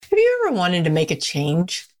ever wanted to make a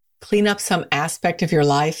change, clean up some aspect of your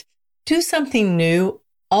life, do something new,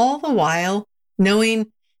 all the while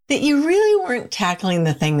knowing that you really weren't tackling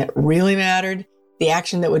the thing that really mattered, the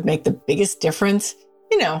action that would make the biggest difference?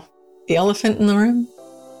 You know, the elephant in the room.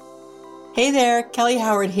 Hey there, Kelly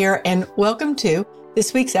Howard here, and welcome to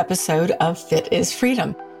this week's episode of Fit is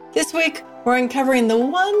Freedom. This week, we're uncovering the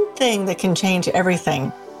one thing that can change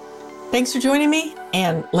everything. Thanks for joining me,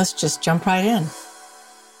 and let's just jump right in.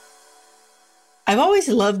 I've always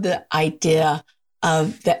loved the idea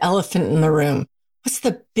of the elephant in the room. What's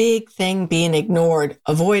the big thing being ignored,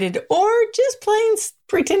 avoided, or just plain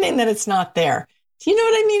pretending that it's not there? Do you know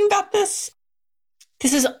what I mean about this?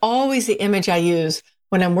 This is always the image I use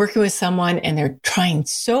when I'm working with someone and they're trying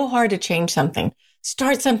so hard to change something,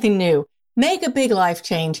 start something new, make a big life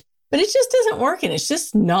change, but it just isn't working. It's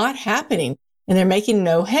just not happening, and they're making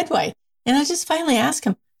no headway. And I just finally ask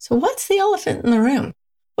them, so what's the elephant in the room?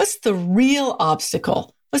 What's the real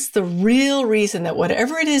obstacle? What's the real reason that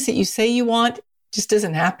whatever it is that you say you want just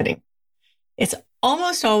isn't happening? It's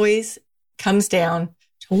almost always comes down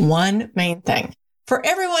to one main thing. For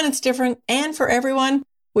everyone, it's different. And for everyone,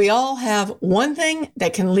 we all have one thing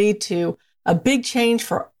that can lead to a big change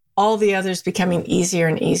for all the others becoming easier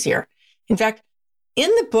and easier. In fact, in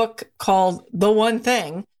the book called The One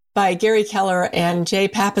Thing by Gary Keller and Jay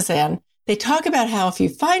Papasan, they talk about how if you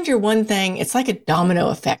find your one thing, it's like a domino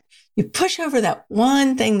effect. You push over that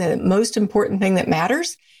one thing, the most important thing that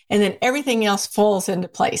matters, and then everything else falls into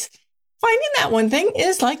place. Finding that one thing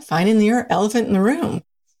is like finding your elephant in the room.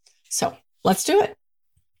 So let's do it.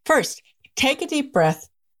 First, take a deep breath,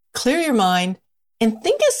 clear your mind, and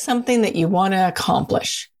think of something that you want to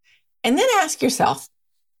accomplish. And then ask yourself,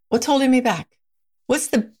 what's holding me back? What's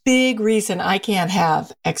the big reason I can't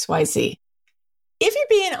have XYZ? If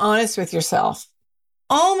you're being honest with yourself,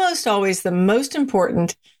 almost always the most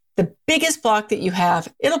important, the biggest block that you have,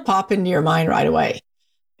 it'll pop into your mind right away.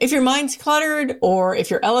 If your mind's cluttered, or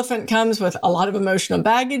if your elephant comes with a lot of emotional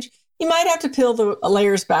baggage, you might have to peel the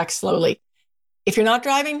layers back slowly. If you're not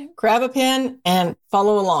driving, grab a pen and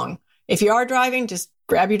follow along. If you are driving, just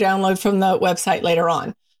grab your download from the website later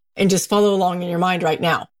on and just follow along in your mind right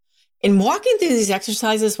now. And walking through these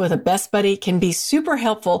exercises with a best buddy can be super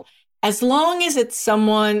helpful as long as it's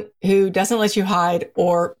someone who doesn't let you hide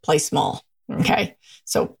or play small. Okay,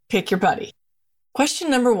 so pick your buddy. Question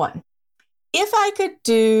number 1. If I could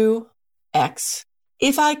do X,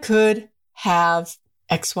 if I could have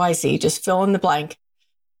XYZ, just fill in the blank.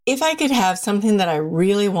 If I could have something that I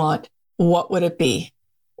really want, what would it be?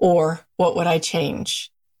 Or what would I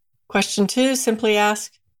change? Question 2, simply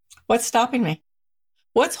ask, what's stopping me?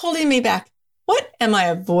 What's holding me back? What am I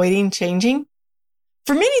avoiding changing?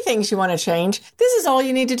 For many things you want to change, this is all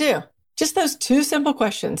you need to do. Just those 2 simple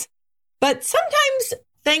questions. But sometimes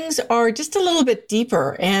things are just a little bit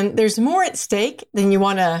deeper and there's more at stake than you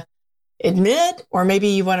want to admit or maybe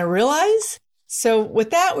you want to realize. So with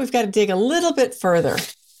that, we've got to dig a little bit further.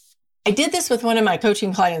 I did this with one of my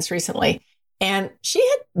coaching clients recently, and she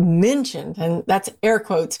had mentioned, and that's air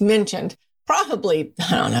quotes, mentioned probably,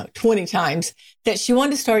 20 times that she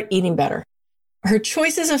wanted to start eating better. Her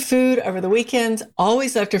choices of food over the weekends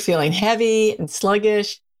always left her feeling heavy and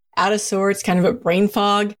sluggish, out of sorts, kind of a brain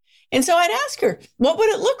fog. And so I'd ask her, what would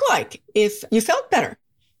it look like if you felt better?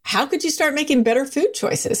 How could you start making better food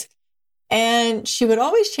choices? And she would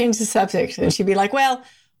always change the subject. And she'd be like, well,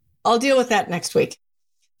 I'll deal with that next week.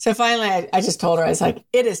 So finally, I just told her, I was like,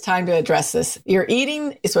 it is time to address this. Your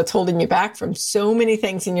eating is what's holding you back from so many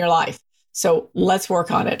things in your life. So let's work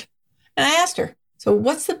on it. And I asked her, so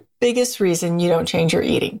what's the biggest reason you don't change your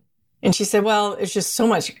eating? And she said, well, there's just so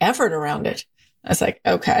much effort around it. I was like,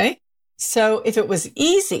 okay. So if it was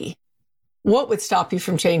easy, what would stop you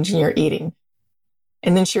from changing your eating?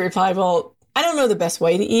 And then she replied, well, I don't know the best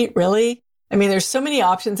way to eat, really. I mean, there's so many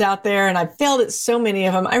options out there and I've failed at so many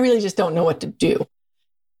of them. I really just don't know what to do.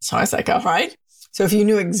 So I was like, all right. So if you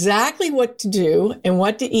knew exactly what to do and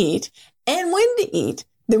what to eat and when to eat,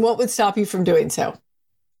 then what would stop you from doing so?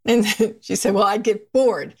 And she said, well, I'd get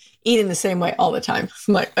bored eating the same way all the time.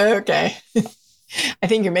 I'm like, okay, I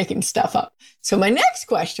think you're making stuff up. So my next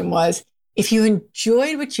question was, if you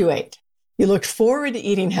enjoyed what you ate, you looked forward to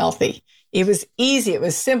eating healthy, it was easy, it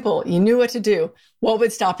was simple, you knew what to do, what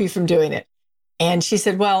would stop you from doing it? And she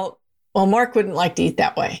said, well, Mark wouldn't like to eat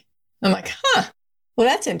that way. I'm like, well,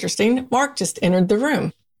 that's interesting. Mark just entered the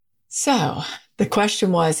room. So the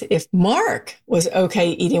question was, if Mark was okay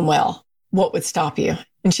eating well, what would stop you?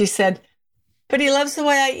 And she said, but he loves the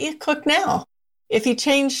way I cook now. If he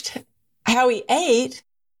changed how he ate,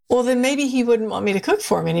 well, then maybe he wouldn't want me to cook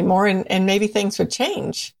for him anymore and maybe things would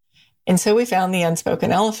change. And so we found the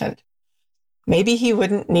unspoken elephant. maybe he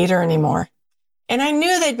wouldn't need her anymore. And I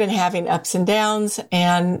knew they'd been having ups and downs,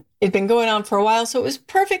 and it'd been going on for a while. So it was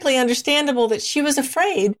perfectly understandable that she was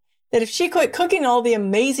afraid that if she quit cooking all the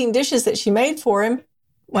amazing dishes that she made for him,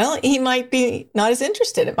 well, he might be not as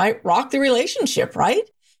interested. It might rock the relationship, right?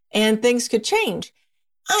 And things could change.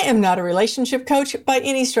 I am not a relationship coach by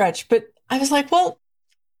any stretch, but I was like, well,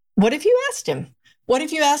 what if you asked him? What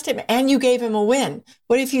if you asked him and you gave him a win?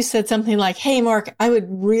 What if you said something like, hey, Mark, I would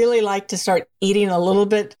really like to start eating a little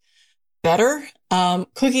bit better,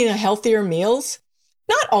 cooking healthier meals.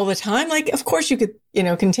 Not all the time. Like, of course, you could,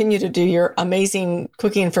 continue to do your amazing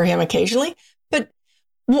cooking for him occasionally. But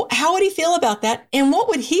how would he feel about that? And what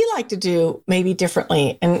would he like to do maybe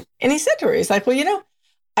differently? And he said to her, he's like, well,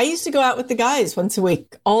 I used to go out with the guys once a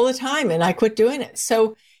week all the time, and I quit doing it.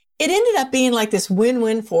 So it ended up being like this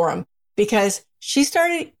win-win for him because she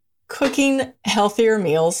started cooking healthier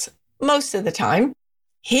meals most of the time.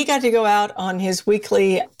 He got to go out on his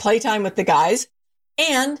weekly playtime with the guys,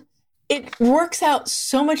 and it works out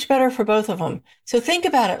so much better for both of them. So think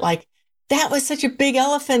about it, like that was such a big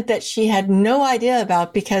elephant that she had no idea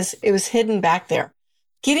about because it was hidden back there.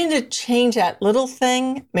 Getting to change that little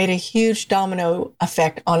thing made a huge domino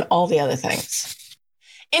effect on all the other things.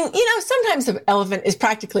 And, sometimes the elephant is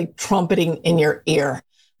practically trumpeting in your ear.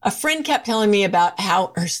 A friend kept telling me about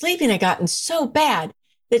how her sleeping had gotten so bad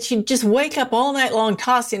that she'd just wake up all night long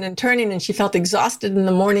tossing and turning, and she felt exhausted in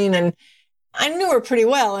the morning. And I knew her pretty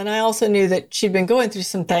well. And I also knew that she'd been going through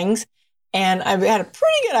some things. And I had a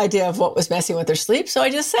pretty good idea of what was messing with her sleep. So I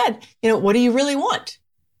just said, what do you really want?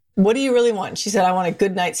 What do you really want? She said, I want a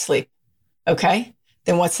good night's sleep. Okay.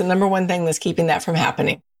 Then what's the number one thing that's keeping that from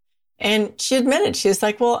happening? And she admitted, she was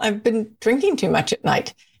like, well, I've been drinking too much at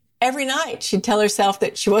night. Every night she'd tell herself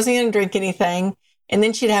that she wasn't going to drink anything. And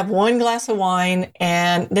then she'd have one glass of wine,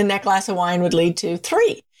 and then that glass of wine would lead to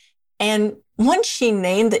 3. And once she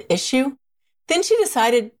named the issue, then she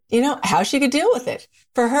decided, how she could deal with it.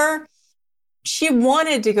 For her, she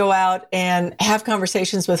wanted to go out and have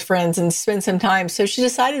conversations with friends and spend some time. So she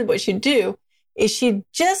decided what she'd do is she'd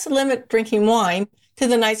just limit drinking wine to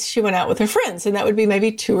the nights she went out with her friends. And that would be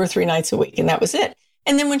maybe 2 or 3 nights a week. And that was it.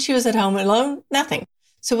 And then when she was at home alone, nothing.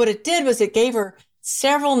 So what it did was it gave her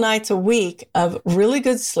several nights a week of really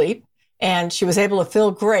good sleep. And she was able to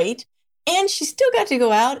feel great. And she still got to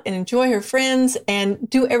go out and enjoy her friends and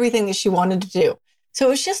do everything that she wanted to do. So it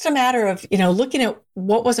was just a matter of, looking at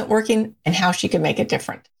what wasn't working and how she could make it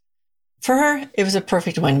different. For her, it was a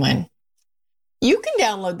perfect win-win. You can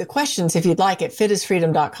download the questions if you'd like at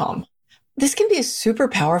fitisfreedom.com. This can be a super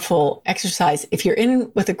powerful exercise if you're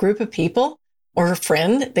in with a group of people or a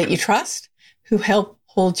friend that you trust who help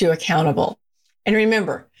hold you accountable. And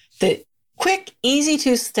remember, the quick, easy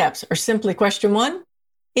 2 steps are simply question 1,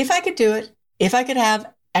 if I could do it, if I could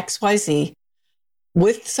have XYZ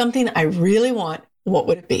with something I really want, what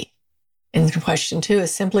would it be? And question 2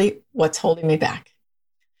 is simply, what's holding me back?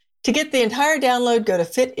 To get the entire download, go to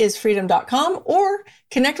fitisfreedom.com or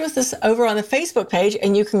connect with us over on the Facebook page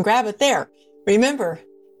and you can grab it there. Remember,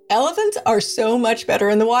 elephants are so much better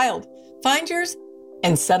in the wild. Find yours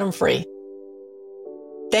and set them free.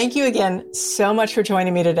 Thank you again so much for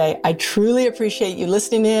joining me today. I truly appreciate you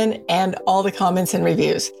listening in and all the comments and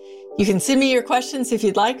reviews. You can send me your questions if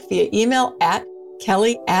you'd like via email at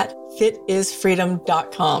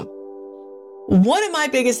kelly@fitisfreedom.com. One of my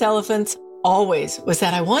biggest elephants always was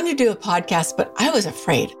that I wanted to do a podcast, but I was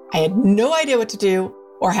afraid. I had no idea what to do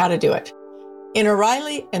or how to do it. In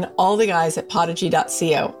O'Reilly and all the guys at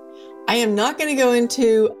Podigy.co, I am not going to go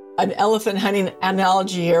into an elephant hunting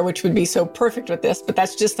analogy here, which would be so perfect with this, but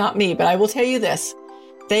that's just not me. But I will tell you this,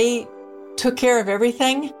 they took care of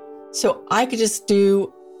everything. So I could just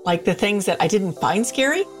do like the things that I didn't find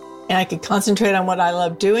scary, and I could concentrate on what I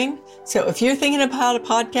love doing. So if you're thinking about a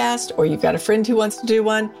podcast or you've got a friend who wants to do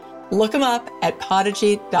one, look them up at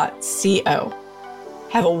Podigy.co.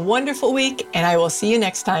 Have a wonderful week, and I will see you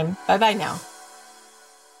next time. Bye-bye now.